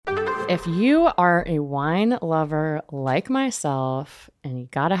If you are a wine lover like myself and you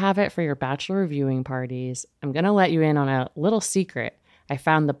got to have it for your bachelor viewing parties, I'm going to let you in on a little secret. I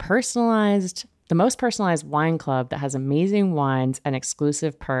found the most personalized wine club that has amazing wines and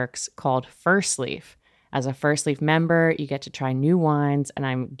exclusive perks called First Leaf. As a First Leaf member, you get to try new wines, and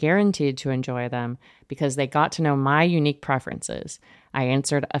I'm guaranteed to enjoy them because they got to know my unique preferences. I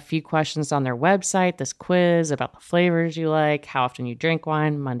answered a few questions on their website, this quiz about the flavors you like, how often you drink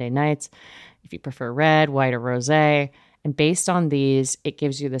wine, Monday nights, if you prefer red, white, or rosé. And based on these, it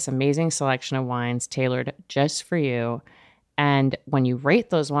gives you this amazing selection of wines tailored just for you. And when you rate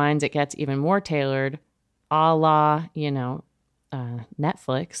those wines, it gets even more tailored, a la,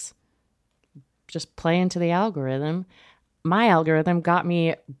 Netflix. Just play into the algorithm. My algorithm got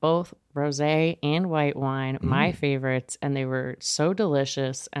me both rosé and white wine, my favorites, and they were so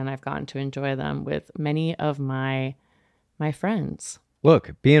delicious, and I've gotten to enjoy them with many of my friends.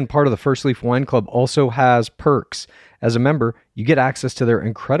 Look, being part of the First Leaf Wine Club also has perks. As a member, you get access to their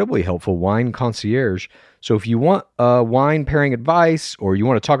incredibly helpful wine concierge. So if you want wine pairing advice or you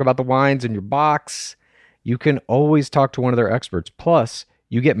want to talk about the wines in your box, you can always talk to one of their experts. Plus,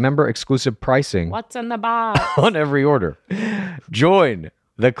 you get member-exclusive pricing. What's in the box? On every order. Join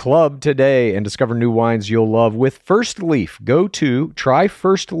the club today and discover new wines you'll love with First Leaf. Go to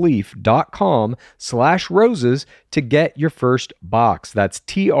tryfirstleaf.com/roses to get your first box. That's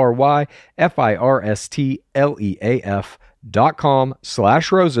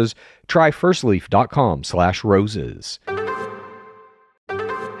tryfirstleaf.com/roses. Tryfirstleaf.com/roses.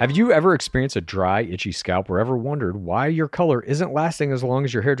 Have you ever experienced a dry, itchy scalp or ever wondered why your color isn't lasting as long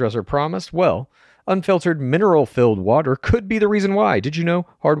as your hairdresser promised? Well, unfiltered, mineral-filled water could be the reason why. Did you know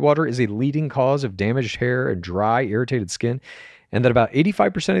hard water is a leading cause of damaged hair and dry, irritated skin? And that about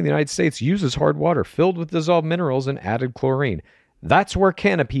 85% of the United States uses hard water filled with dissolved minerals and added chlorine. That's where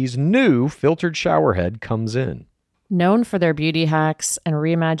Canopy's new filtered shower head comes in. Known for their beauty hacks and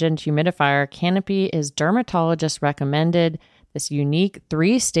reimagined humidifier, Canopy is dermatologist recommended. This unique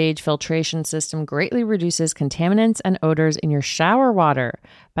 3-stage filtration system greatly reduces contaminants and odors in your shower water.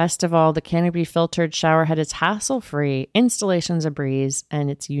 Best of all, the Canopy filtered shower head is hassle-free, installation's a breeze, and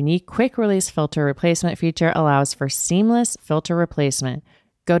its unique quick-release filter replacement feature allows for seamless filter replacement.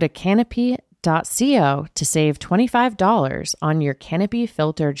 Go to canopy.co to save $25 on your Canopy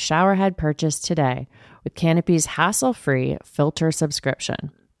filtered shower head purchase today with Canopy's hassle-free filter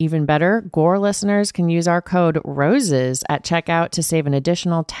subscription. Even better, Gore listeners can use our code ROSES at checkout to save an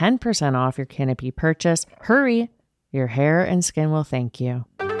additional 10% off your Canopy purchase. Hurry, your hair and skin will thank you.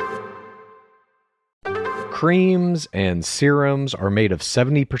 Creams and serums are made of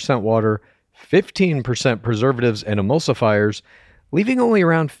 70% water, 15% preservatives and emulsifiers, leaving only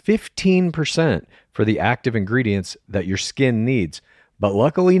around 15% for the active ingredients that your skin needs. But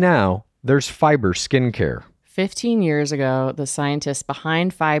luckily now, there's Fiber Skincare. 15 years ago, the scientists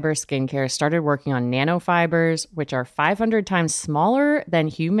behind Fiber Skincare started working on nanofibers, which are 500 times smaller than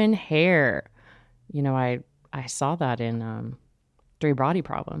human hair. I saw that in Three Body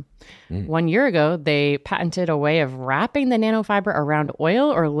Problem. 1 year ago, they patented a way of wrapping the nanofiber around oil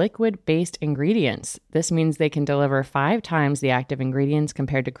or liquid-based ingredients. This means they can deliver 5 times the active ingredients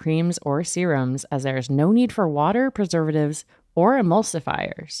compared to creams or serums, as there is no need for water, preservatives, or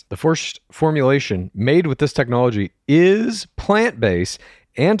emulsifiers. The first formulation made with this technology is plant-based,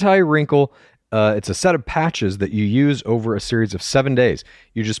 anti-wrinkle. It's a set of patches that you use over a series of 7 days.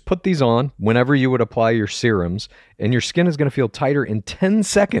 You just put these on whenever you would apply your serums, and your skin is going to feel tighter in 10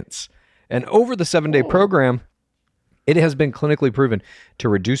 seconds. And over the 7-day program, it has been clinically proven to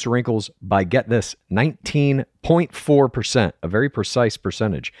reduce wrinkles by, get this, 19.4%, a very precise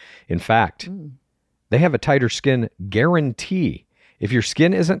percentage. In fact, they have a tighter skin guarantee. If your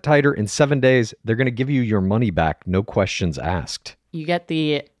skin isn't tighter in 7 days, they're going to give you your money back, no questions asked. You get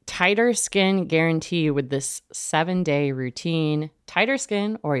the tighter skin guarantee with this 7-day routine. Tighter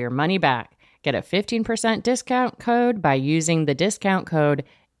skin or your money back. Get a 15% discount code by using the discount code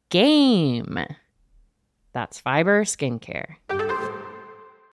GAME. That's Fiber Skincare.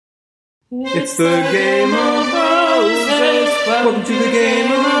 It's the Game of Roses. Welcome to the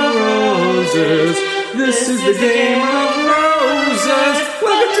Game of Roses. This is the Game of Roses.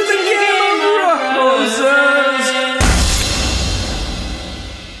 Welcome to the Game of Roses.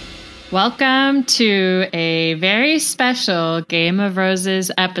 Welcome to a very special Game of Roses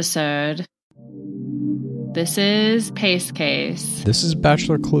episode. This is Pace Case. This is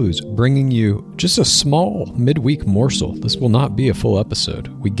Bachelor Clues, bringing you just a small midweek morsel. This will not be a full episode.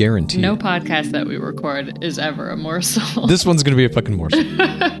 We guarantee No it. podcast that we record is ever a morsel. This one's going to be a fucking morsel.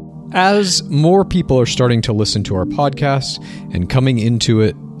 as more people are starting to listen to our podcast and coming into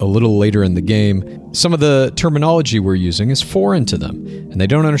it a little later in the game, some of the terminology we're using is foreign to them, and they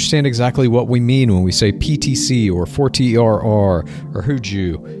don't understand exactly what we mean when we say PTC or 4TRR or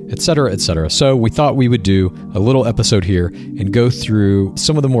Huju, etc., etc. So we thought we would do a little episode here and go through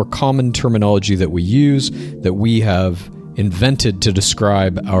some of the more common terminology that we use, that we have invented to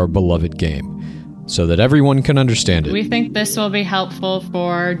describe our beloved game, so that everyone can understand it. We think this will be helpful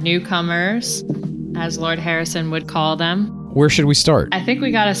for newcomers, as Lord Harrison would call them. Where should we start? I think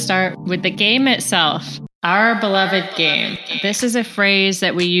we got to start with the game itself. Our beloved game. This is a phrase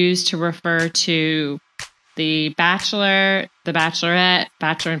that we use to refer to The Bachelor, The Bachelorette,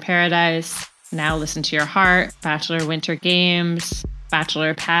 Bachelor in Paradise, Now Listen to Your Heart, Bachelor Winter Games,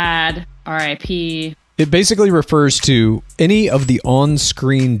 Bachelor Pad, RIP. It basically refers to any of the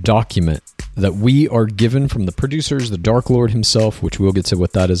on-screen document that we are given from the producers, the Dark Lord himself, which we'll get to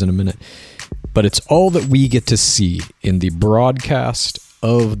what that is in a minute. But it's all that we get to see in the broadcast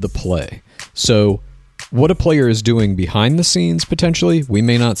of the play. So what a player is doing behind the scenes, potentially, we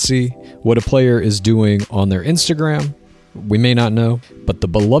may not see. What a player is doing on their Instagram, we may not know. But the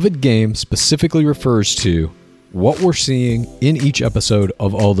beloved game specifically refers to what we're seeing in each episode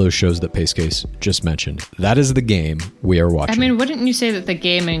of all those shows that Pacecase just mentioned. That is the game we are watching. I mean, wouldn't you say that the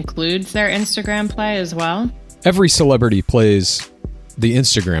game includes their Instagram play as well? Every celebrity plays the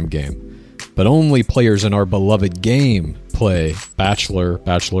Instagram game, but only players in our beloved game play Bachelor,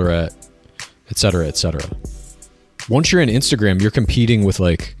 Bachelorette, etc., etc. Once you're in Instagram, you're competing with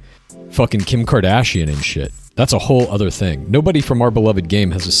like fucking Kim Kardashian and shit. That's a whole other thing. Nobody from our beloved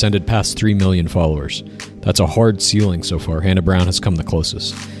game has ascended past 3 million followers. That's a hard ceiling so far. Hannah Brown has come the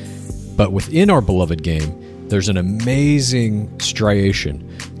closest. But within our beloved game, there's an amazing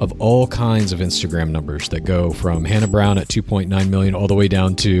striation of all kinds of Instagram numbers that go from Hannah Brown at 2.9 million all the way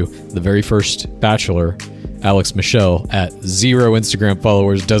down to the very first Bachelor, Alex Michelle, at 0 Instagram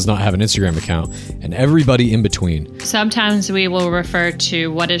followers, does not have an Instagram account, and everybody in between. Sometimes we will refer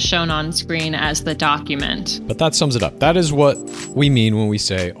to what is shown on screen as the document. But that sums it up. That is what we mean when we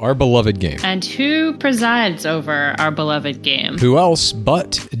say our beloved game. And who presides over our beloved game? Who else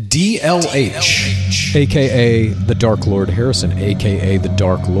but DLH, a.k.a. the Dark Lord Harrison, a.k.a. the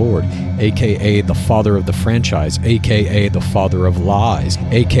Dark Lord, a.k.a. the father of the franchise, a.k.a. the father of lies,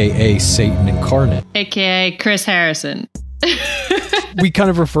 a.k.a. Satan incarnate, a.k.a. Chris Harrison. We kind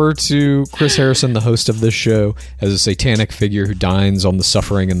of refer to Chris Harrison, the host of this show, as a satanic figure who dines on the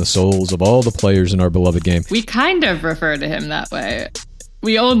suffering and the souls of all the players in our beloved game. We kind of refer to him that way.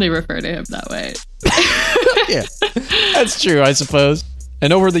 We only refer to him that way. Yeah, that's true, I suppose.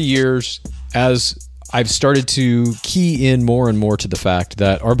 And over the years, as I've started to key in more and more to the fact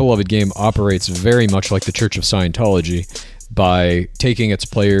that our beloved game operates very much like the Church of Scientology, by taking its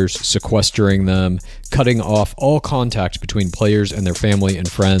players, sequestering them, cutting off all contact between players and their family and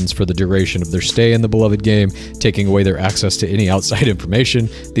friends for the duration of their stay in the beloved game, taking away their access to any outside information.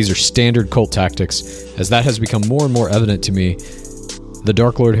 These are standard cult tactics. As that has become more and more evident to me, the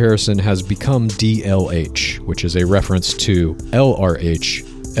Dark Lord Harrison has become DLH, which is a reference to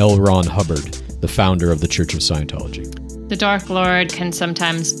LRH, L. Ron Hubbard, the founder of the Church of Scientology. The Dark Lord can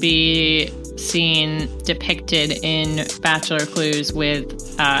sometimes be seen depicted in Bachelor Clues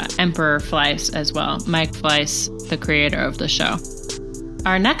with Emperor Fleiss as well. Mike Fleiss, the creator of the show.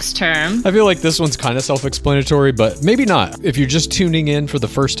 Our next term... I feel like this one's kind of self-explanatory, but maybe not. If you're just tuning in for the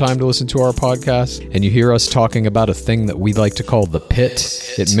first time to listen to our podcast and you hear us talking about a thing that we like to call the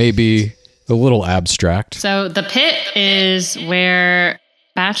pit, it may be a little abstract. So the pit is where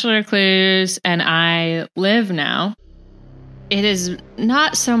Bachelor Clues and I live now. It is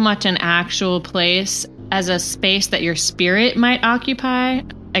not so much an actual place as a space that your spirit might occupy.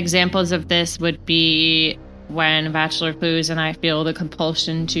 Examples of this would be when Bachelor Clues and I feel the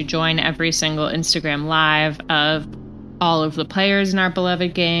compulsion to join every single Instagram live of all of the players in our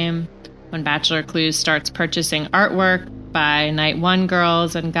beloved game. When Bachelor Clues starts purchasing artwork by Night 1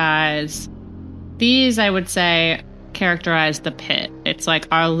 girls and guys. These, I would say, characterize the pit. It's like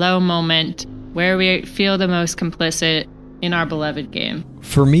our low moment where we feel the most complicit in our beloved game.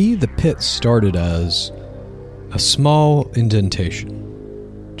 For me, the pit started as a small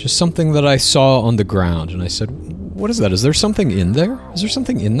indentation. Just something that I saw on the ground, and I said, what is that? Is there something in there? Is there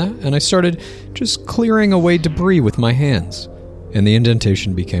something in that? And I started just clearing away debris with my hands, and the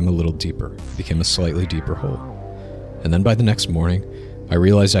indentation became a little deeper, became a slightly deeper hole. And then by the next morning, I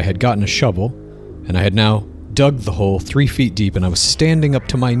realized I had gotten a shovel, and I had now dug the hole 3 feet deep, and I was standing up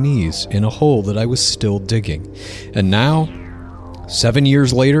to my knees in a hole that I was still digging. And now, 7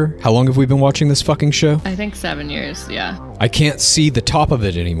 years later, how long have we been watching this fucking show? I think 7 years, yeah. I can't see the top of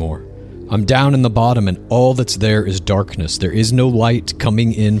it anymore. I'm down in the bottom, and all that's there is darkness. There is no light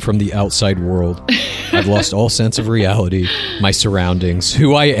coming in from the outside world. I've lost all sense of reality, my surroundings,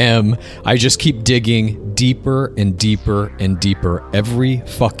 who I am. I just keep digging deeper and deeper and deeper every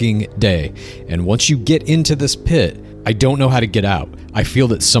fucking day. And once you get into this pit, I don't know how to get out. I feel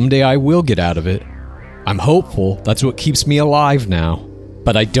that someday I will get out of it. I'm hopeful. That's what keeps me alive now.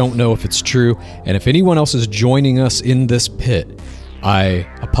 But I don't know if it's true. And if anyone else is joining us in this pit, I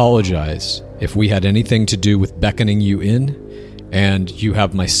apologize if we had anything to do with beckoning you in, and you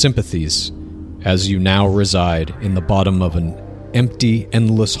have my sympathies as you now reside in the bottom of an empty,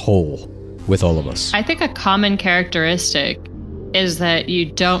 endless hole with all of us. I think a common characteristic is that you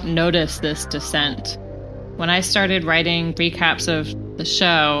don't notice this descent. When I started writing recaps of the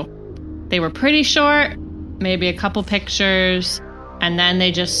show, they were pretty short, maybe a couple pictures, and then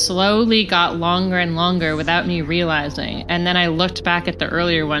they just slowly got longer and longer without me realizing. And then I looked back at the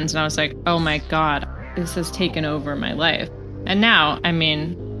earlier ones and I was like, oh my God, this has taken over my life. And now, I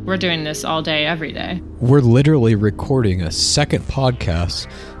mean, we're doing this all day, every day. We're literally recording a second podcast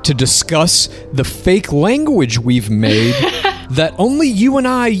to discuss the fake language we've made that only you and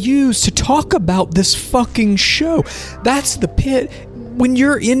I use to talk about this fucking show. That's the pit. When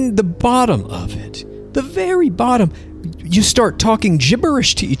you're in the bottom of it, the very bottom, you start talking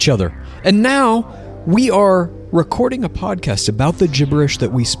gibberish to each other. And now we are recording a podcast about the gibberish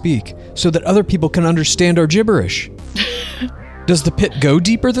that we speak so that other people can understand our gibberish. Does the pit go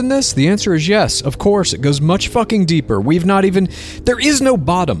deeper than this? The answer is yes. Of course, it goes much fucking deeper. There is no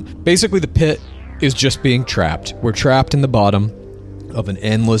bottom. Basically, the pit is just being trapped. We're trapped in the bottom of an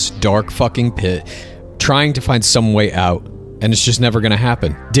endless, dark fucking pit, trying to find some way out, and it's just never going to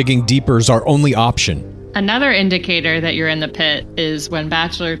happen. Digging deeper is our only option. Another indicator that you're in the pit is when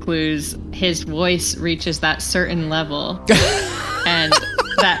Bachelor Clues, his voice reaches that certain level. And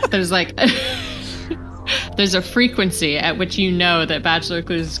that there's like... there's a frequency at which you know that Bachelor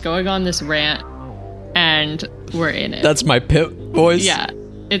Clues is going on this rant, and we're in it. That's my pit voice? Yeah.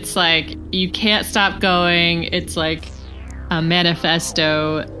 It's like, you can't stop going. It's like a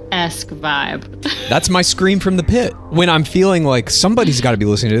manifesto-esque vibe. That's my scream from the pit. When I'm feeling like somebody's got to be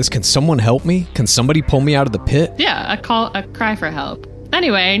listening to this, can someone help me? Can somebody pull me out of the pit? Yeah, a cry for help.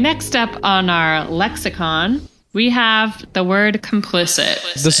 Anyway, next up on our lexicon, we have the word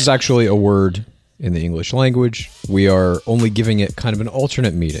complicit. This is actually a word in the English language. We are only giving it kind of an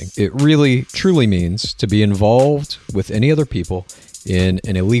alternate meaning. It really, truly means to be involved with any other people in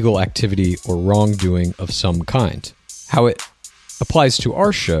an illegal activity or wrongdoing of some kind. How it applies to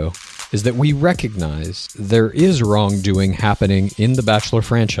our show is that we recognize there is wrongdoing happening in the Bachelor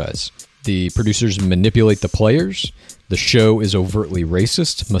franchise. The producers manipulate the players. The show is overtly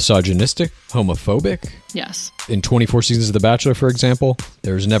racist, misogynistic, homophobic. Yes. In 24 seasons of The Bachelor, for example,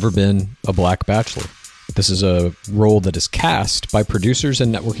 there's never been a black bachelor. This is a role that is cast by producers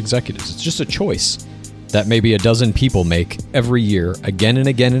and network executives. It's just a choice that maybe a dozen people make every year, again and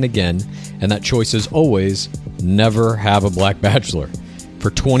again and again, and that choice is always never have a black bachelor for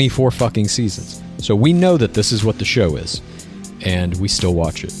 24 fucking seasons. So we know that this is what the show is, and we still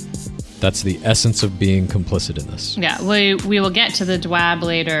watch it. That's the essence of being complicit in this. Yeah, we will get to the DWAB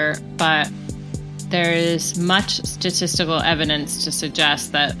later, but there is much statistical evidence to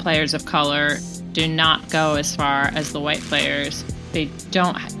suggest that players of color do not go as far as the white players. They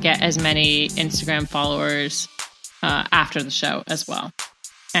don't get as many Instagram followers after the show as well.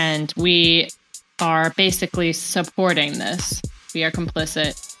 And we are basically supporting this. We are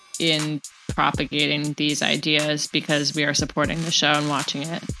complicit in propagating these ideas because we are supporting the show and watching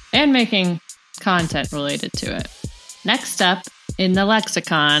it and making content related to it. Next up in the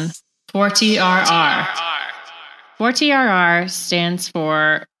lexicon, 4TRR. 4TRR stands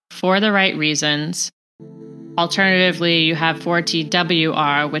for the right reasons. Alternatively, you have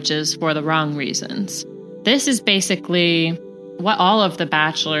 4TWR, which is for the wrong reasons. This is basically what all of the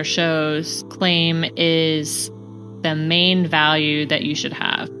Bachelor shows claim is the main value that you should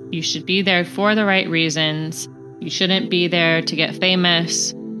have. You should be there for the right reasons. You shouldn't be there to get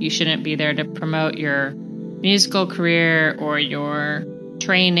famous. You shouldn't be there to promote your musical career or your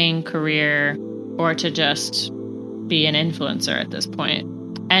training career or to just be an influencer at this point.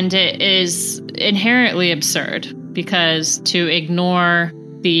 And it is inherently absurd because to ignore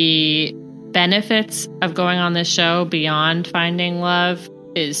the benefits of going on this show beyond finding love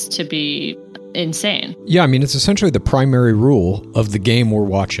is to be insane. Yeah, I mean, it's essentially the primary rule of the game we're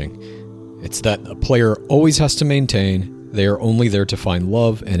watching. It's that a player always has to maintain they are only there to find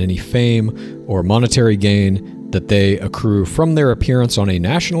love, and any fame or monetary gain that they accrue from their appearance on a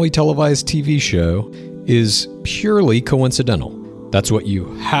nationally televised TV show is purely coincidental. That's what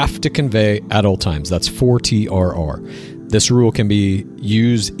you have to convey at all times. That's 4TRR. This rule can be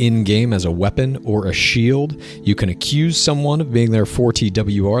used in-game as a weapon or a shield. You can accuse someone of being their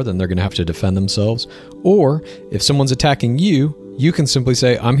 4TWR, then they're going to have to defend themselves. Or if someone's attacking you, you can simply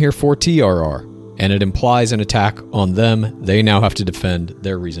say, I'm here 4TRR. And it implies an attack on them. They now have to defend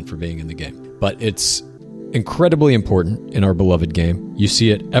their reason for being in the game. But it's incredibly important in our beloved game. You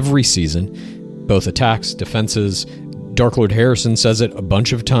see it every season, both attacks, defenses. Dark Lord Harrison says it a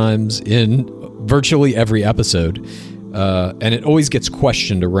bunch of times in virtually every episode. And it always gets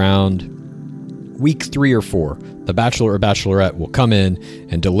questioned around week 3 or 4. The Bachelor or Bachelorette will come in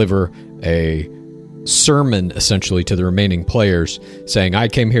and deliver a sermon essentially to the remaining players saying, I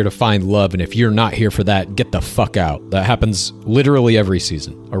came here to find love, and if you're not here for that, get the fuck out. That happens literally every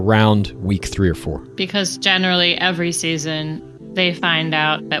season around week 3 or 4. Because generally every season they find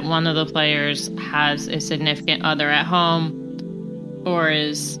out that one of the players has a significant other at home or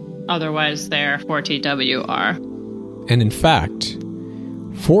is otherwise their 4TWR. And in fact,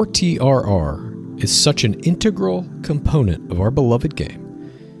 4TRR is such an integral component of our beloved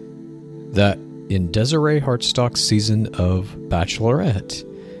game that in Desiree Hartstock's season of Bachelorette,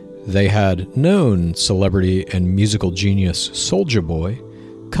 they had known celebrity and musical genius Soulja Boy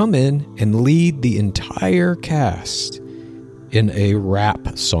come in and lead the entire cast in a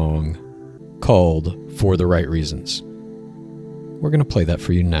rap song called For the Right Reasons. We're going to play that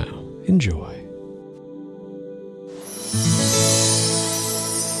for you now. Enjoy.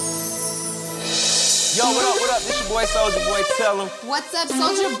 Yo, what up? This your boy Soulja Boy. Tell him. What's up,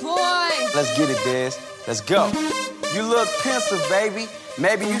 Soulja Boy? Let's get it, Dez. Let's go. You look pensive, baby.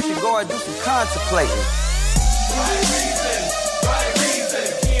 Maybe you should go and do some contemplating. Right reasons.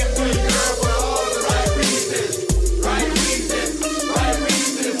 Can't be a girl for all the right reasons. Right reasons. Can't be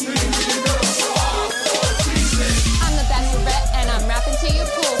a girl for all 4 reasons. I'm the Bachelorette and I'm rapping to you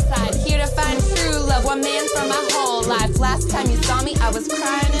poolside. Here to find true love, one man for my whole life. Last time you saw me, I was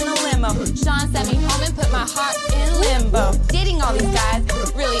crying in a limo. Sean sent me home and put my heart in limbo. Dating all these guys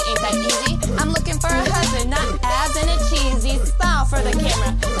really ain't that easy. I'm looking for a husband, not abs and a cheesy smile for the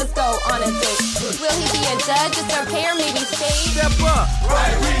camera. Let's go on a date. Will he be a judge? Is it okay or maybe stage? Step up.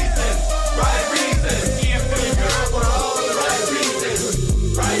 Right reasons. Can't be a girl for all the right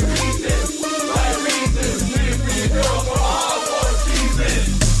reasons. Right reasons. Can't be a girl for all 4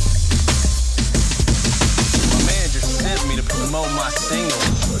 seasons. My manager sent me to promote my single.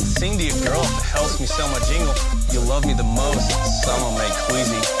 Sing to your girl if it helps me sell my jingle. You love me the most, some will make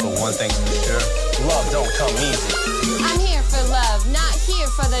queasy, but one thing's for sure, love don't come easy. I'm here for love, not here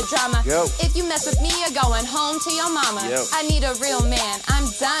for the drama. Yo. If you mess with me, you're going home to your mama. Yo. I need a real man, I'm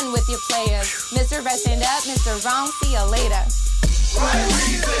done with your players. Mr. Right, stand up, Mr. Wrong, see you later. Right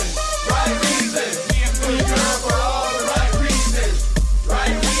reasons. Can't be a girl for all the right reasons.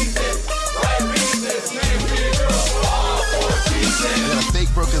 Right reasons. Can't be a girl for all 4 seasons. Got a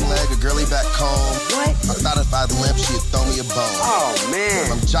fake broken leg, a girlie back home. What? I thought if I'd limp, she'd throw me a bone. Oh,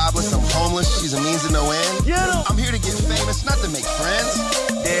 man. I'm jobless, I'm homeless, she's a means to no end. Get 'em. I'm here to get famous, not to make friends.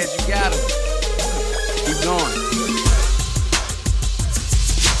 Dez, you got him. Keep going.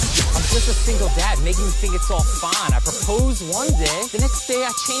 I'm just a single dad, making me think it's all fine. I propose one day, the next day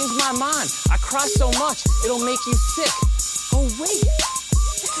I change my mind. I cry so much, it'll make you sick. Oh wait,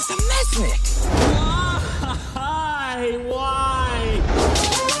 this is a Mesnick. Why?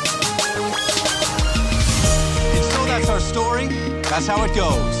 And so that's our story. That's how it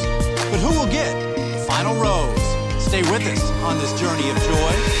goes. But who will get the final rose? Stay with us on this journey of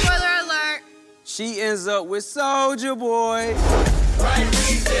joy. Spoiler alert. She ends up with Soulja Boy. Right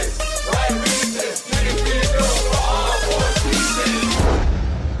reasons. Can't be a girl for all 4 seasons.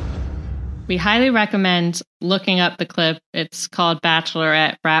 We highly recommend looking up the clip. It's called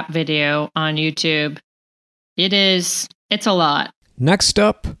Bachelorette Rap Video on YouTube. It's a lot. Next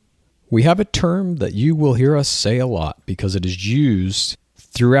up, we have a term that you will hear us say a lot because it is used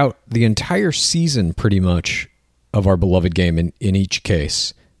throughout the entire season, pretty much, of our beloved game in each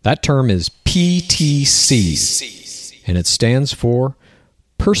case. That term is PTC, and it stands for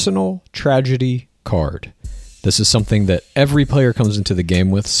Personal Tragedy Card. This is something that every player comes into the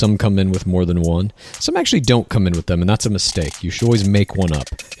game with. Some come in with more than one. Some actually don't come in with them, and that's a mistake. You should always make one up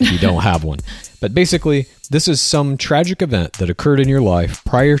if you don't have one. But basically, this is some tragic event that occurred in your life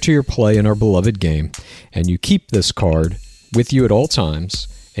prior to your play in our beloved game, and you keep this card with you at all times,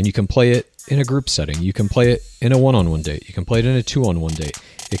 and you can play it in a group setting. You can play it in a one-on-one date. You can play it in a two-on-one date.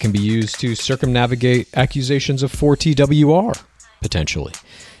 It can be used to circumnavigate accusations of 4TWR, potentially.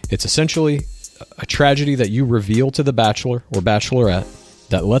 It's essentially a tragedy that you reveal to the bachelor or bachelorette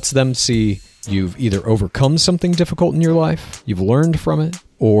that lets them see you've either overcome something difficult in your life, you've learned from it,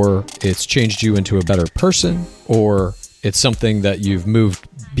 or it's changed you into a better person, or it's something that you've moved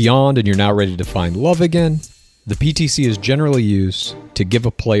beyond and you're now ready to find love again. The PTC is generally used to give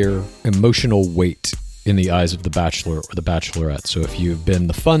a player emotional weight in the eyes of the bachelor or the bachelorette. So if you've been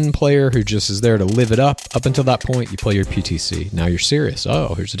the fun player who just is there to live it up until that point, you play your PTC. Now you're serious.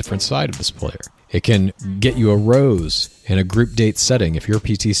 Oh, here's a different side of this player. It can get you a rose in a group date setting if your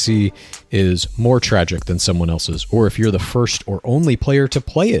PTC is more tragic than someone else's, or if you're the first or only player to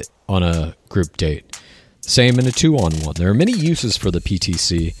play it on a group date. Same in a 2-on-1. There are many uses for the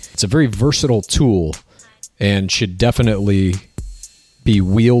PTC. It's a very versatile tool and should definitely be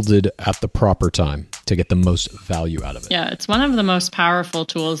wielded at the proper time to get the most value out of it. Yeah, it's one of the most powerful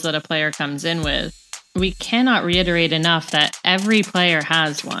tools that a player comes in with. We cannot reiterate enough that every player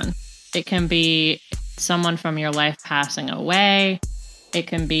has one. It can be someone from your life passing away. It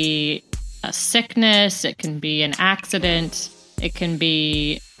can be a sickness. It can be an accident. It can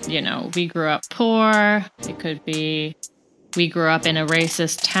be, we grew up poor. It could be we grew up in a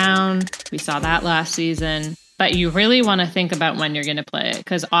racist town. We saw that last season. But you really want to think about when you're going to play it,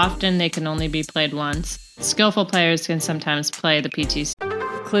 because often they can only be played once. Skillful players can sometimes play the PTC.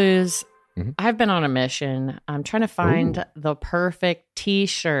 Clues. I've been on a mission. I'm trying to find the perfect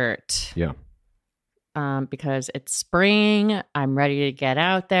t-shirt. Yeah. Because it's spring. I'm ready to get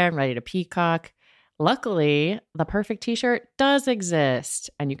out there. I'm ready to peacock. Luckily, the perfect t-shirt does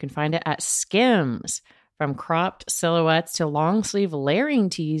exist, and you can find it at Skims. From cropped silhouettes to long sleeve layering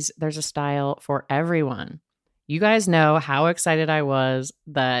tees, there's a style for everyone. You guys know how excited I was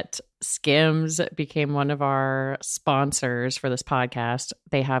that Skims became one of our sponsors for this podcast.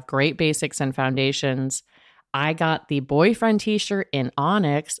 They have great basics and foundations. I got the boyfriend t-shirt in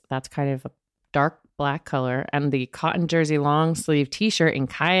onyx. That's kind of a dark black color, and the cotton jersey long sleeve t-shirt in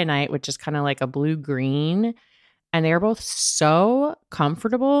kyanite, which is kind of like a blue green. And they're both so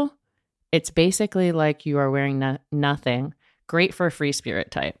comfortable. It's basically like you are wearing nothing. Great for free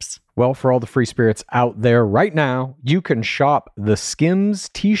spirit types. Well, for all the free spirits out there right now, you can shop the Skims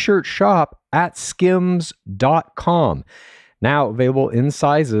t-shirt shop at skims.com. Now available in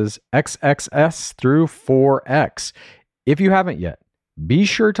sizes XXS through 4X. If you haven't yet, be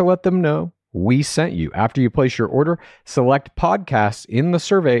sure to let them know we sent you. After you place your order, select podcasts in the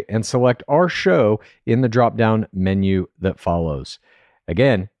survey and select our show in the drop-down menu that follows.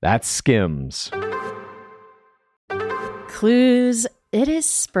 Again, that's Skims. Clues. It is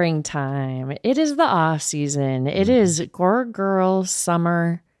springtime. It is the off season. It is Gore Girl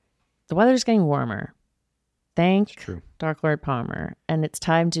summer. The weather's getting warmer. Thank Dark Lord Palmer. And it's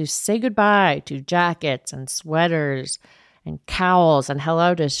time to say goodbye to jackets and sweaters and cowls and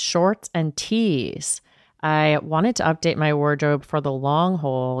hello to shorts and tees. I wanted to update my wardrobe for the long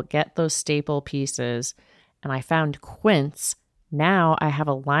haul, get those staple pieces, and I found Quince. Now I have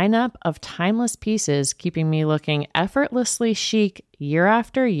a lineup of timeless pieces keeping me looking effortlessly chic year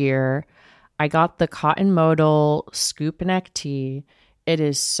after year. I got the cotton modal scoop neck tee. It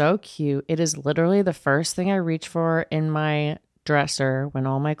is so cute. It is literally the first thing I reach for in my dresser when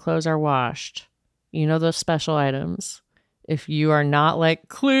all my clothes are washed. You know those special items. If you are not like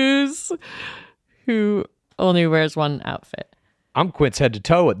Clues, who only wears one outfit. I'm Quince head to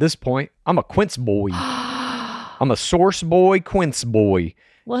toe at this point. I'm a Quince boy. I'm a Source boy, Quince boy.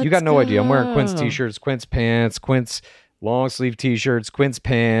 You got no idea. I'm wearing Quince t-shirts, Quince pants, Quince long sleeve t-shirts, Quince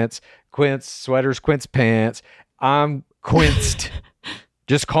pants, Quince sweaters, Quince pants. I'm Quinced.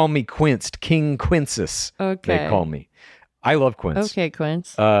 Just call me Quinced. King Quinces. Okay. They call me. I love Quince. Okay,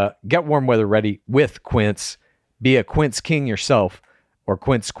 Quince. Get warm weather ready with Quince. Be a Quince king yourself or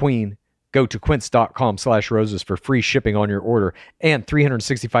Quince queen. Go to quince.com/roses for free shipping on your order and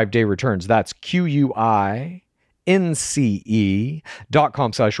 365-day returns. That's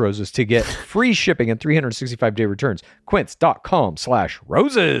QUINCE.com/roses to get free shipping and 365-day returns.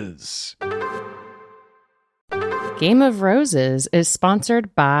 Quince.com/roses. Game of Roses is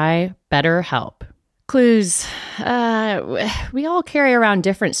sponsored by BetterHelp. Clues. We all carry around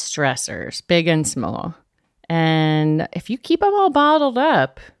different stressors, big and small. And if you keep them all bottled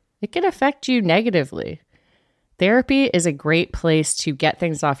up, it can affect you negatively. Therapy is a great place to get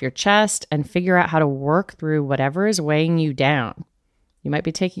things off your chest and figure out how to work through whatever is weighing you down. You might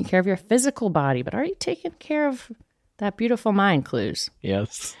be taking care of your physical body, but are you taking care of that beautiful mind, Clues?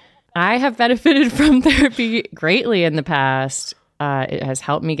 Yes. I have benefited from therapy greatly in the past. It has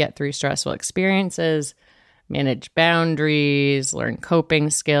helped me get through stressful experiences, manage boundaries, learn coping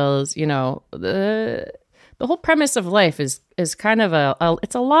skills. You know, the whole premise of life is kind of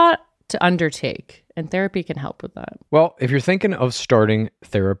it's a lot to undertake, and therapy can help with that. Well, if you're thinking of starting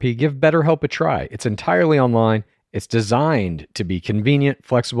therapy, give BetterHelp a try. It's entirely online. It's designed to be convenient,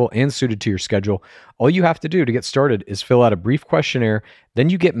 flexible, and suited to your schedule. All you have to do to get started is fill out a brief questionnaire. Then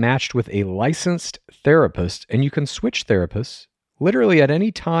you get matched with a licensed therapist, and you can switch therapists literally at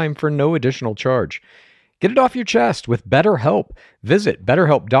any time for no additional charge. Get it off your chest with BetterHelp. Visit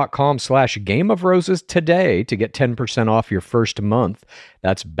BetterHelp.com/Game of Roses today to get 10% off your first month.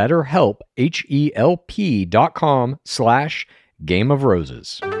 That's BetterHelp, HELP.com/Game of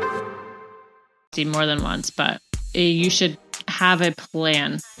Roses. See more than once, but you should have a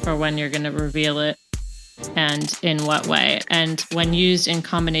plan for when you're going to reveal it and in what way. And when used in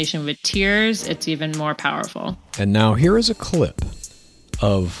combination with tears, it's even more powerful. And now here is a clip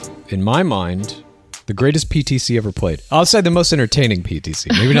of, in my mind, the greatest PTC ever played. I'll say the most entertaining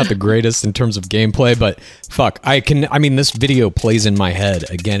PTC. Maybe not the greatest in terms of gameplay, but fuck, this video plays in my head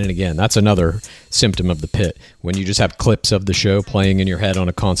again and again. That's another symptom of the pit, when you just have clips of the show playing in your head on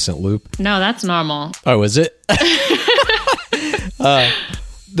a constant loop. No, that's normal. Oh, is it?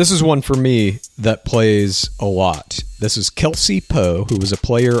 This is one for me that plays a lot. This is Kelsey Poe, who was a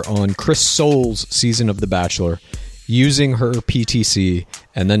player on Chris Soule's season of The Bachelor, using her PTC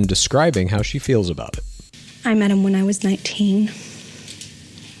and then describing how she feels about it. I met him when I was 19,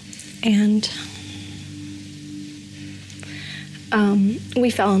 and we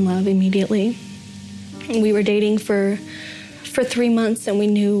fell in love immediately. We were dating for 3 months, and we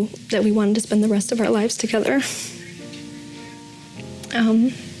knew that we wanted to spend the rest of our lives together.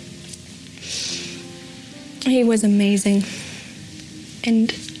 He was amazing,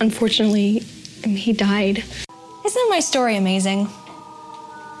 and unfortunately, he died. Isn't my story amazing?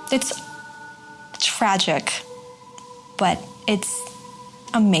 It's tragic, but it's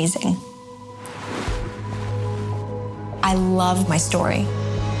amazing. I love my story.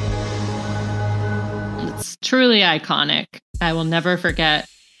 It's truly iconic. I will never forget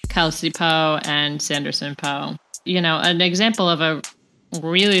Kelsey Poe and Sanderson Poe. You know, an example of a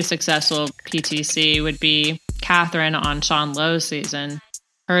really successful PTC would be Catherine on Sean Lowe's season.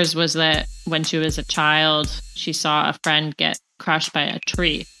 Hers was that when she was a child, she saw a friend get crushed by a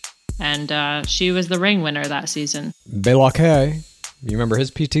tree. And she was the ring winner that season. Belaké, you remember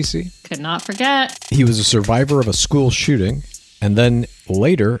his PTC? Could not forget. He was a survivor of a school shooting. And then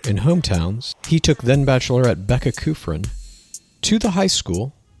later in Hometowns, he took then Bachelorette Becca Kufrin to the high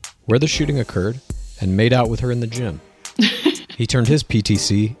school where the shooting occurred and made out with her in the gym. He turned his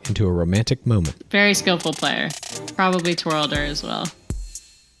PTC into a romantic moment. Very skillful player. Probably twirled her as well.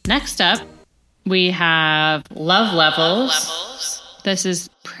 Next up, we have love levels. This is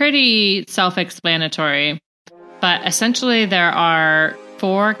pretty self-explanatory, but essentially there are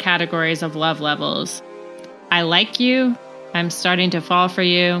 4 categories of love levels. I like you. I'm starting to fall for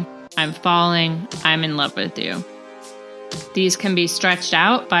you. I'm falling. I'm in love with you. These can be stretched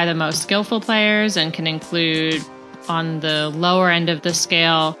out by the most skillful players and can include, on the lower end of the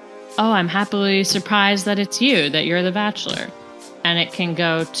scale, oh, I'm happily surprised that it's you, that you're the Bachelor. And it can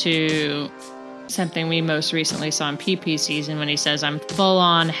go to something we most recently saw in PP season when he says, I'm full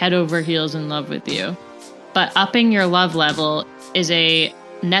on head over heels in love with you. But upping your love level is a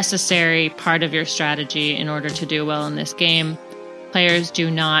necessary part of your strategy in order to do well in this game. Players do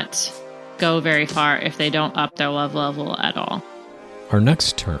not go very far if they don't up their love level at all. Our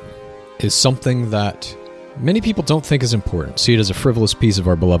next term is something that many people don't think is important, see it as a frivolous piece of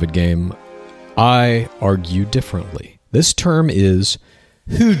our beloved game. I argue differently. This term is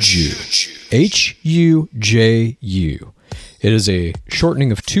Huju. H-U-J-U. It is a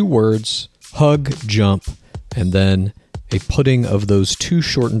shortening of 2 words, hug, jump, and then a putting of those 2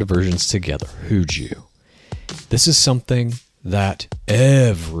 shortened versions together, Huju. This is something that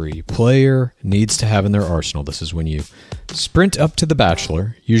every player needs to have in their arsenal. This is when you sprint up to the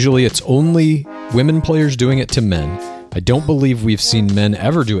Bachelor. Usually it's only women players doing it to men. I don't believe we've seen men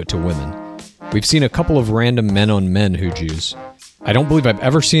ever do it to women. We've seen a couple of random men-on-men Hujus. I don't believe I've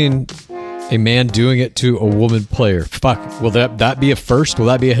ever seen a man doing it to a woman player. Fuck, will that be a first? Will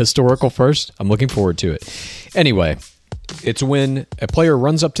that be a historical first? I'm looking forward to it. Anyway, it's when a player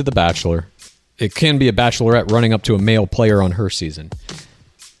runs up to the Bachelor. It can be a Bachelorette running up to a male player on her season.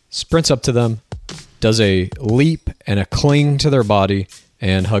 Sprints up to them, does a leap and a cling to their body,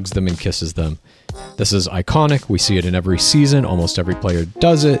 and hugs them and kisses them. This is iconic. We see it in every season. Almost every player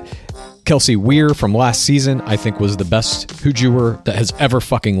does it. Kelsey Weir from last season, I think, was the best Hujuer that has ever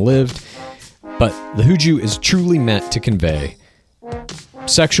fucking lived. But the Huju is truly meant to convey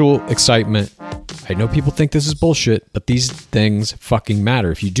sexual excitement. I know people think this is bullshit, but these things fucking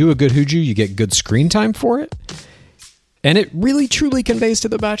matter. If you do a good Huju, you get good screen time for it. And it really, truly conveys to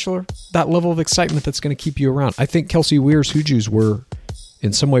The Bachelor that level of excitement that's going to keep you around. I think Kelsey Weir's Hoojus were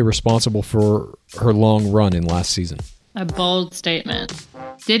in some way responsible for her long run in last season. A bold statement.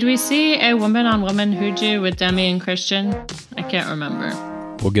 Did we see a woman-on-woman Hooju with Demi and Christian? I can't remember.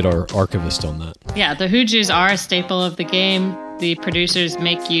 We'll get our archivist on that. Yeah, the Hoojus are a staple of the game. The producers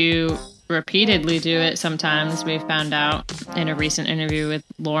make you repeatedly do it sometimes. We found out in a recent interview with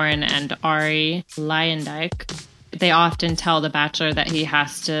Lauren and Ari Leyendyke. They often tell The Bachelor that he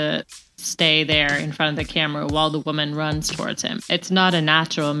has to stay there in front of the camera while the woman runs towards him. It's not a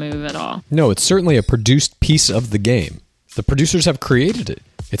natural move at all. No, it's certainly a produced piece of the game. The producers have created it.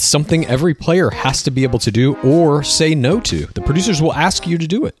 It's something every player has to be able to do or say no to. The producers will ask you to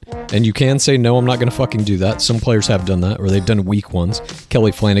do it. And you can say, no, I'm not going to fucking do that. Some players have done that, or they've done weak ones.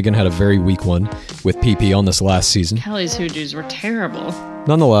 Kelly Flanagan had a very weak one with PP on this last season. Kelly's Hoojus were terrible.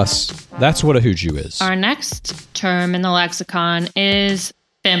 Nonetheless, that's what a Hooju is. Our next term in the lexicon is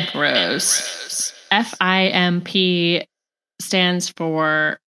Fimp Rose. FIMP stands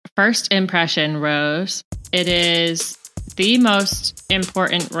for First Impression Rose. It is the most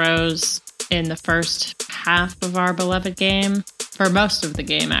important rose in the first half of our beloved game, for most of the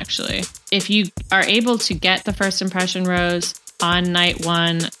game, actually. If you are able to get the first impression rose on night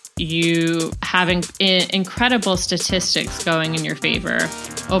one, you have incredible statistics going in your favor.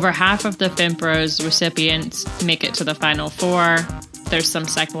 Over half of the Fimp Rose recipients make it to the final four. There's some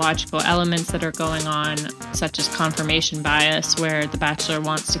psychological elements that are going on, such as confirmation bias, where the Bachelor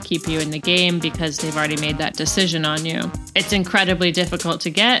wants to keep you in the game because they've already made that decision on you. It's incredibly difficult to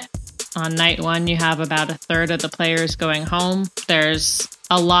get. On night one, you have about a third of the players going home. There's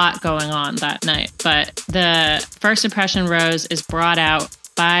a lot going on that night, but the first impression rose is brought out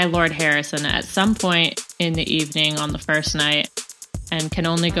by Lord Harrison at some point in the evening on the first night and can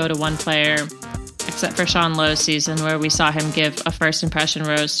only go to one player, except for Sean Lowe's season, where we saw him give a first impression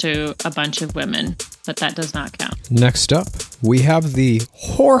rose to a bunch of women, but that does not count. Next up, we have the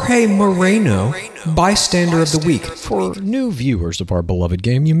Jorge Moreno Bystander of the Week. For new viewers of our beloved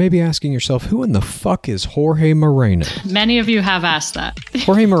game, you may be asking yourself, who in the fuck is Jorge Moreno? Many of you have asked that.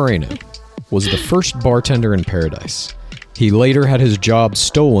 Jorge Moreno was the first bartender in Paradise. He later had his job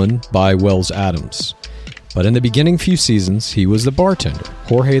stolen by Wells Adams. But in the beginning few seasons, he was the bartender,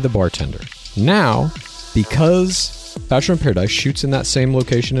 Jorge the bartender. Now, because Bachelor in Paradise shoots in that same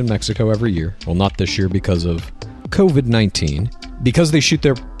location in Mexico every year, well, not this year because of COVID-19, because they shoot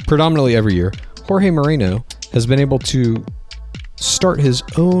there predominantly every year, Jorge Moreno has been able to start his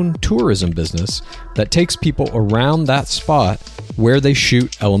own tourism business that takes people around that spot where they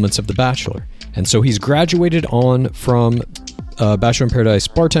shoot elements of The Bachelor. And so he's graduated on from Bachelor in Paradise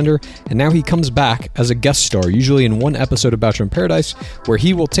bartender, and now he comes back as a guest star, usually in one episode of Bachelor in Paradise, where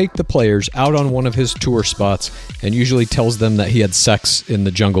he will take the players out on one of his tour spots and usually tells them that he had sex in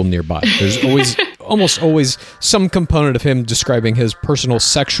the jungle nearby. There's always, almost always, some component of him describing his personal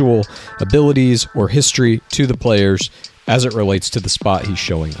sexual abilities or history to the players as it relates to the spot he's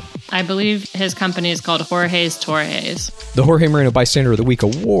showing them. I believe his company is called Jorge's Torres. The Jorge Moreno Bystander of the Week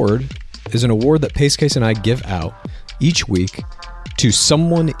award is an award that Pacecase and I give out each week to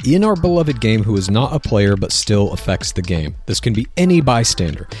someone in our beloved game who is not a player but still affects the game. This can be any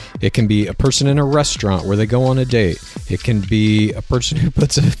bystander. It can be a person in a restaurant where they go on a date. It can be a person who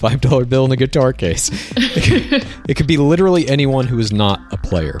puts a $5 bill in a guitar case. It could be literally anyone who is not a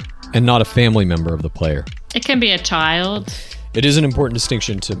player and not a family member of the player. It can be a child. It is an important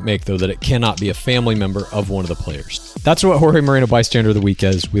distinction to make, though, that it cannot be a family member of one of the players. That's what Jorge Moreno Bystander of the Week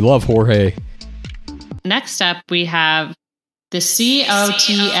is. We love Jorge. Next up, we have the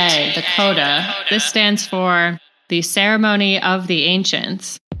COTA, the CODA. This stands for the Ceremony of the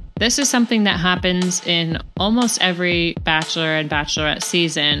Ancients. This is something that happens in almost every Bachelor and Bachelorette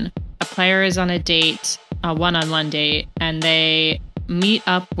season. A player is on a date, a one-on-one date, and they meet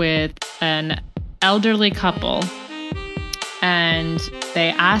up with an elderly couple. And they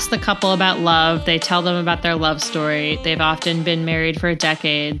ask the couple about love. They tell them about their love story. They've often been married for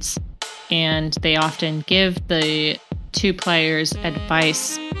decades. And they often give the two players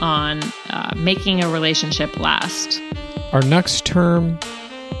advice on making a relationship last. Our next term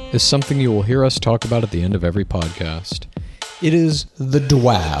is something you will hear us talk about at the end of every podcast. It is the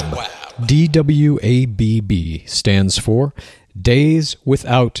DWAB. DWABB stands for Days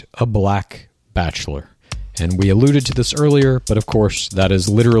Without a Black Bachelor. And we alluded to this earlier, but of course, that is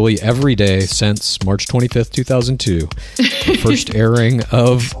literally every day since March 25th, 2002, the first airing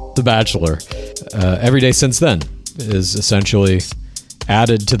of The Bachelor. Every day since then is essentially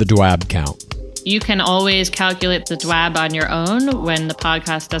added to the DWAB count. You can always calculate the DWAB on your own when the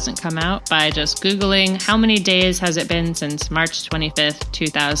podcast doesn't come out by just Googling how many days has it been since March 25th,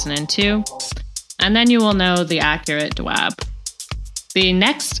 2002, and then you will know the accurate DWAB. The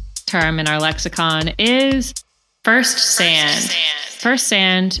next term in our lexicon is first sand. First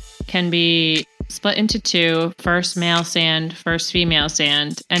sand can be split into two, first male sand, first female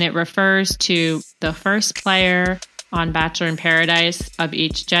sand, and it refers to the first player on Bachelor in Paradise of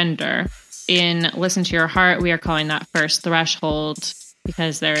each gender. In Listen to Your Heart, we are calling that first threshold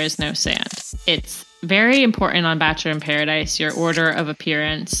because there is no sand. It's very important on Bachelor in Paradise, your order of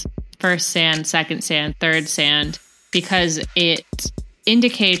appearance, first sand, second sand, third sand, because it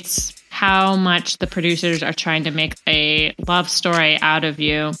indicates how much the producers are trying to make a love story out of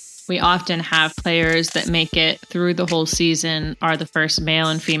you. We often have players that make it through the whole season are the first male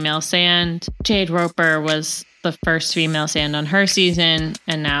and female sand. Jade Roper was the first female sand on her season,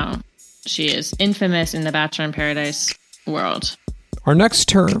 and now she is infamous in the Bachelor in Paradise world. Our next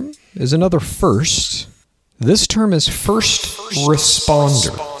term is another first. This term is first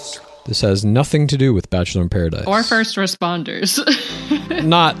responder. This has nothing to do with Bachelor in Paradise. Or first responders.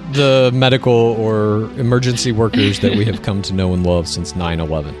 Not the medical or emergency workers that we have come to know and love since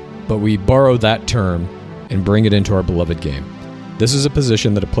 9/11. But we borrow that term and bring it into our beloved game. This is a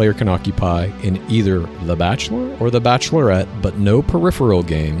position that a player can occupy in either The Bachelor or The Bachelorette, but no peripheral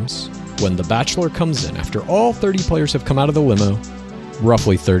games. When The Bachelor comes in, after all 30 players have come out of the limo,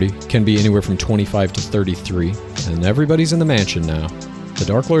 roughly 30, can be anywhere from 25 to 33, and everybody's in the mansion now. The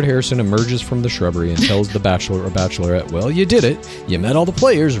Dark Lord Harrison emerges from the shrubbery and tells the Bachelor or Bachelorette, well, you did it. You met all the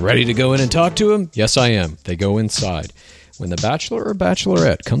players. Ready to go in and talk to them? Yes, I am. They go inside. When the Bachelor or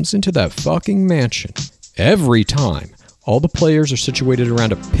Bachelorette comes into that fucking mansion, every time, all the players are situated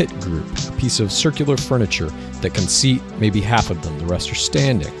around a pit group, a piece of circular furniture that can seat maybe half of them. The rest are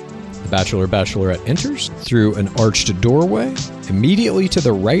standing. The Bachelor or Bachelorette enters through an arched doorway. Immediately to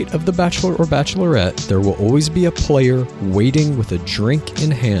the right of the Bachelor or Bachelorette, there will always be a player waiting with a drink in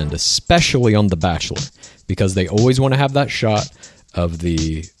hand, especially on The Bachelor, because they always want to have that shot of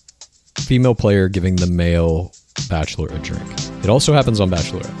the female player giving the male Bachelor a drink. It also happens on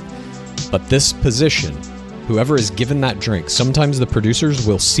Bachelorette. But this position, whoever is given that drink, sometimes the producers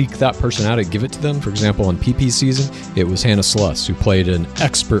will seek that person out and give it to them. For example, on PP season, it was Hannah Sluss, who played an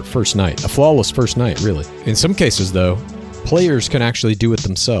expert first night, a flawless first night, really. In some cases, though, players can actually do it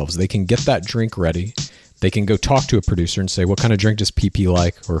themselves. They can get that drink ready. They can go talk to a producer and say, what kind of drink does PP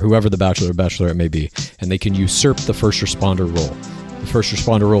like? Or whoever the Bachelor or Bachelorette may be. And they can usurp the first responder role. The first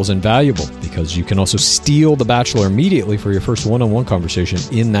responder role is invaluable because you can also steal the Bachelor immediately for your first one-on-one conversation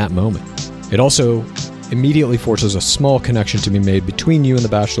in that moment. It also immediately forces a small connection to be made between you and the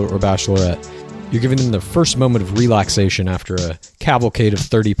Bachelor or Bachelorette. You're giving them the first moment of relaxation after a cavalcade of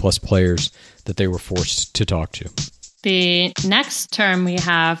 30-plus players that they were forced to talk to. The next term we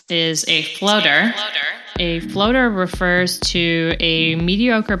have is a floater. A floater refers to a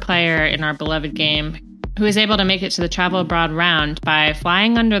mediocre player in our beloved game who is able to make it to the travel abroad round by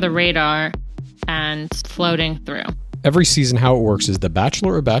flying under the radar and floating through. Every season, how it works is the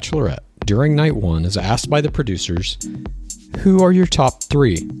Bachelor or Bachelorette, during night one, is asked by the producers, who are your top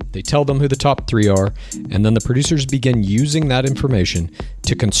three? They tell them who the top three are, and then the producers begin using that information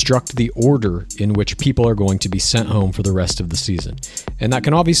to construct the order in which people are going to be sent home for the rest of the season. And that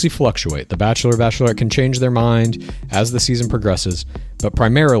can obviously fluctuate. The Bachelor or Bachelorette can change their mind as the season progresses, but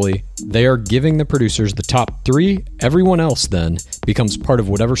primarily, they are giving the producers the top three. Everyone else then becomes part of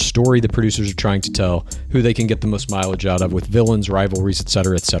whatever story the producers are trying to tell, who they can get the most mileage out of with villains, rivalries,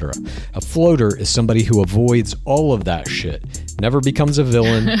 etc., etc. A floater is somebody who avoids all of that shit, never becomes a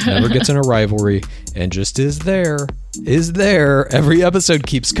villain, never gets in a rivalry, and just is there. Every episode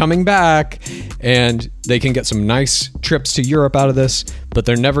keeps coming back, and they can get some nice trips to Europe out of this, but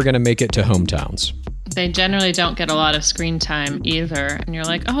they're never going to make it to hometowns. They generally don't get a lot of screen time either, and you're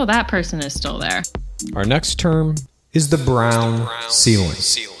like, oh, that person is still there. Our next term is the brown ceiling.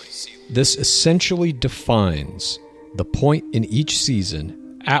 This essentially defines the point in each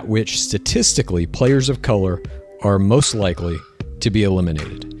season at which statistically players of color are most likely to be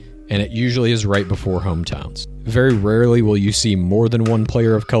eliminated, and it usually is right before hometowns. Very rarely will you see more than one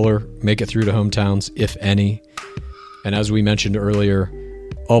player of color make it through to hometowns, if any. And as we mentioned earlier,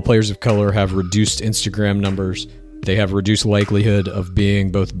 all players of color have reduced Instagram numbers. They have reduced likelihood of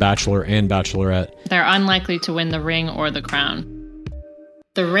being both Bachelor and Bachelorette. They're unlikely to win the ring or the crown.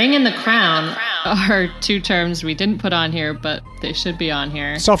 The ring and the crown are two terms we didn't put on here, but they should be on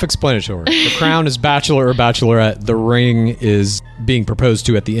here. Self-explanatory. The crown is Bachelor or Bachelorette. The ring is being proposed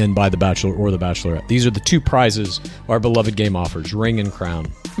to at the end by the Bachelor or the Bachelorette. These are the two prizes our beloved game offers, ring and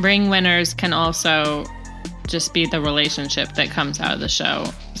crown. Ring winners can also just be the relationship that comes out of the show,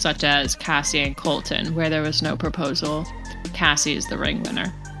 such as Cassie and Colton, where there was no proposal. Cassie is the ring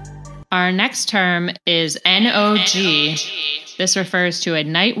winner. Our next term is NOG. This refers to a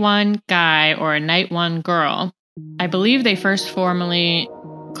night one guy or a night one girl. I believe they first formally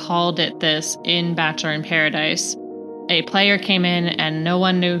called it this in Bachelor in Paradise. A player came in and no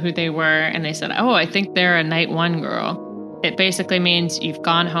one knew who they were, and they said, "Oh, I think they're a night one girl." It basically means you've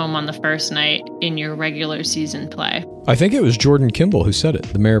gone home on the first night in your regular season play. I think it was Jordan Kimball who said it,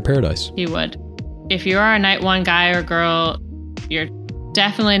 the Mayor of Paradise. He would. If you are a night one guy or girl, you're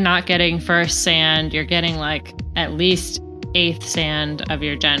definitely not getting first sand. You're getting like at least 8th sand of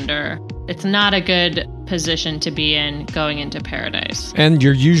your gender. It's not a good position to be in going into Paradise. And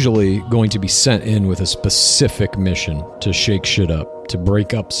you're usually going to be sent in with a specific mission to shake shit up, to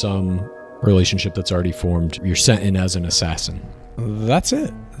break up some relationship that's already formed. You're sent in as an assassin. That's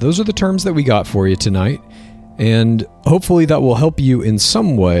it. Those are the terms that we got for you tonight. And hopefully that will help you in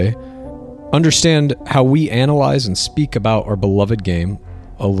some way understand how we analyze and speak about our beloved game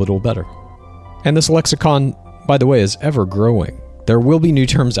a little better. And this lexicon, by the way, is ever growing. There will be new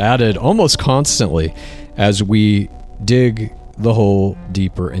terms added almost constantly as we dig the hole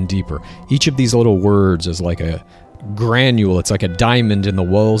deeper and deeper. Each of these little words is like a granule. It's like a diamond in the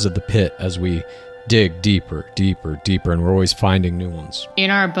walls of the pit as we dig deeper, deeper, deeper, and we're always finding new ones. In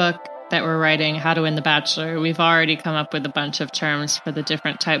our book that we're writing, How to Win the Bachelor, we've already come up with a bunch of terms for the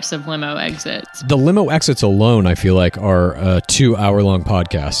different types of limo exits. The limo exits alone, I feel like, are 2-hour-long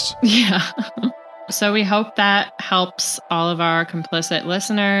podcasts. Yeah. So we hope that helps all of our complicit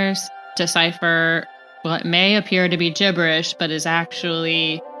listeners decipher what may appear to be gibberish, but is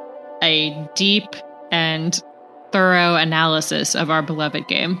actually a deep and thorough analysis of our beloved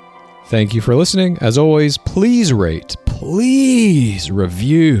game. Thank you for listening. As always, please rate, please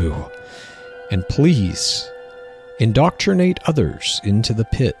review, and please indoctrinate others into the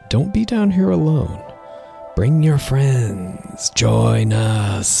pit. Don't be down here alone. Bring your friends. Join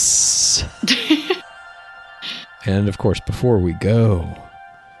us. And of course, before we go,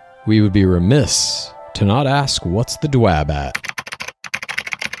 we would be remiss to not ask, what's the dwab at?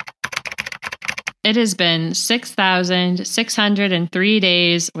 It has been 6,603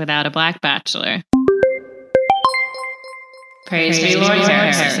 days without a Black Bachelor. Praise be Lord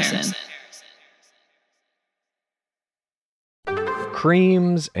Harrison.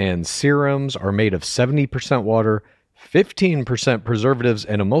 Creams and serums are made of 70% water, 15% preservatives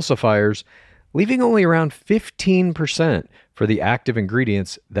and emulsifiers, leaving only around 15% for the active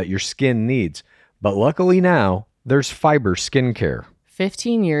ingredients that your skin needs. But luckily now, there's Fiber Skincare.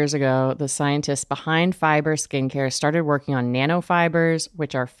 15 years ago, the scientists behind Fiber Skincare started working on nanofibers,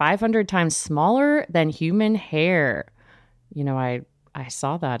 which are 500 times smaller than human hair. You know, I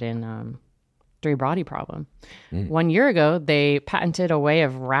saw that in Three Body Problem. 1 year ago, they patented a way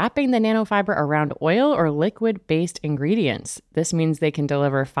of wrapping the nanofiber around oil or liquid-based ingredients. This means they can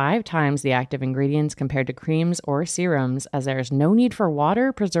deliver 5 times the active ingredients compared to creams or serums, as there is no need for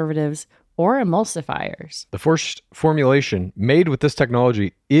water, preservatives, or emulsifiers. The first formulation made with this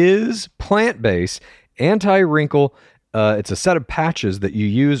technology is plant-based, anti-wrinkle. It's a set of patches that you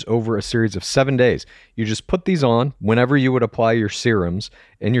use over a series of 7 days. You just put these on whenever you would apply your serums,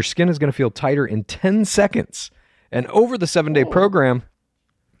 and your skin is going to feel tighter in 10 seconds. And over the 7-day program,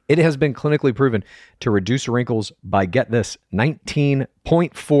 it has been clinically proven to reduce wrinkles by, get this,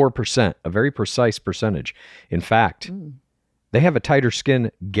 19.4%, a very precise percentage. In fact, they have a tighter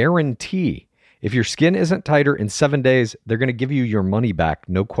skin guarantee. If your skin isn't tighter in 7 days, they're going to give you your money back,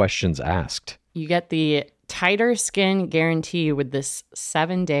 no questions asked. You get the tighter skin guarantee with this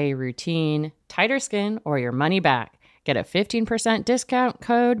 7-day routine. Tighter skin or your money back. Get a 15% discount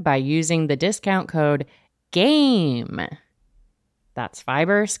code by using the discount code GAME. That's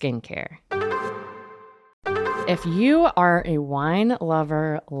Fiber Skincare. If you are a wine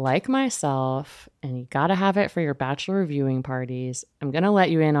lover like myself and you gotta have it for your bachelor viewing parties, I'm gonna let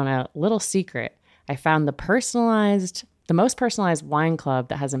you in on a little secret. I found the most personalized wine club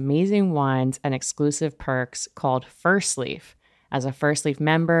that has amazing wines and exclusive perks called First Leaf. As a First Leaf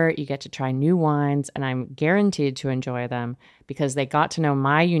member, you get to try new wines, and I'm guaranteed to enjoy them because they got to know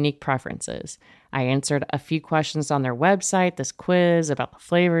my unique preferences. I answered a few questions on their website, this quiz about the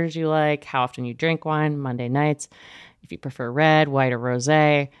flavors you like, how often you drink wine, Monday nights, if you prefer red, white, or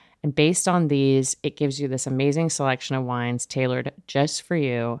rosé. And based on these, it gives you this amazing selection of wines tailored just for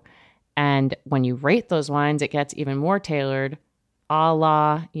you. And when you rate those wines, it gets even more tailored, a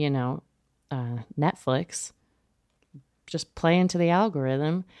la, Netflix. Just play into the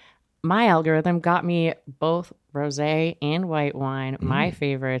algorithm. my algorithm got me both rosé and white wine, my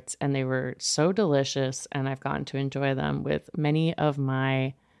favorites, and they were so delicious, and I've gotten to enjoy them with many of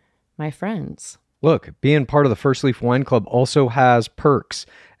my friends. Look, being part of the First Leaf Wine Club also has perks.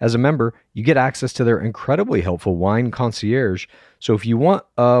 As a member, you get access to their incredibly helpful wine concierge. So if you want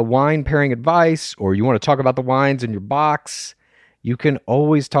wine pairing advice or you want to talk about the wines in your box, you can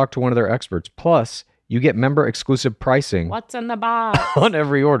always talk to one of their experts. Plus, you get member exclusive pricing What's in the box? on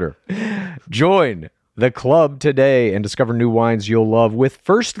every order. Join the club today and discover new wines you'll love with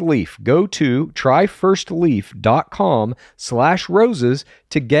First Leaf. Go to tryfirstleaf.com/roses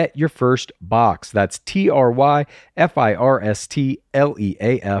to get your first box. That's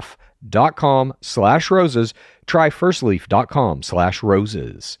tryfirstleaf.com/roses.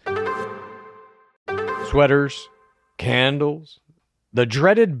 Tryfirstleaf.com/roses. Sweaters, candles, the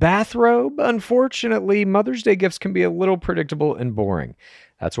dreaded bathrobe. Unfortunately, Mother's Day gifts can be a little predictable and boring.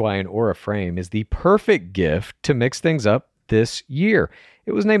 That's why an Aura frame is the perfect gift to mix things up this year.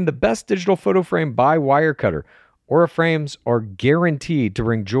 It was named the best digital photo frame by Wirecutter. Aura frames are guaranteed to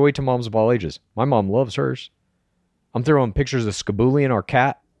bring joy to moms of all ages. My mom loves hers. I'm throwing pictures of Skaboolian, our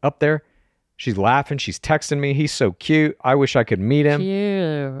cat, up there. She's laughing. She's texting me. He's so cute. I wish I could meet him.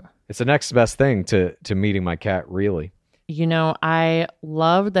 Cute. It's the next best thing to meeting my cat, really. You know, I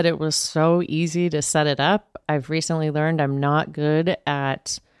love that it was so easy to set it up. I've recently learned I'm not good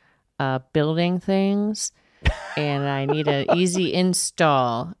at building things, and I need an easy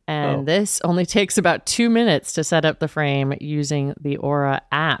install. And this only takes about 2 minutes to set up the frame using the Aura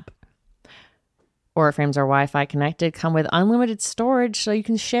app. Aura frames are Wi-Fi connected, come with unlimited storage, so you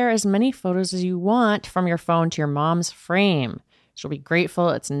can share as many photos as you want from your phone to your mom's frame. She'll be grateful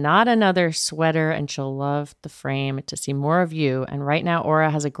it's not another sweater, and she'll love the frame to see more of you. And right now, Aura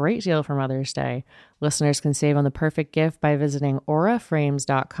has a great deal for Mother's Day. Listeners can save on the perfect gift by visiting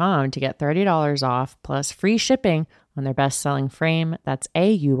auraframes.com to get $30 off plus free shipping on their best-selling frame. That's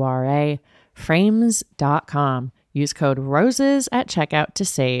AURA, frames.com. Use code ROSES at checkout to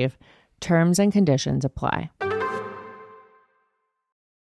save. Terms and conditions apply.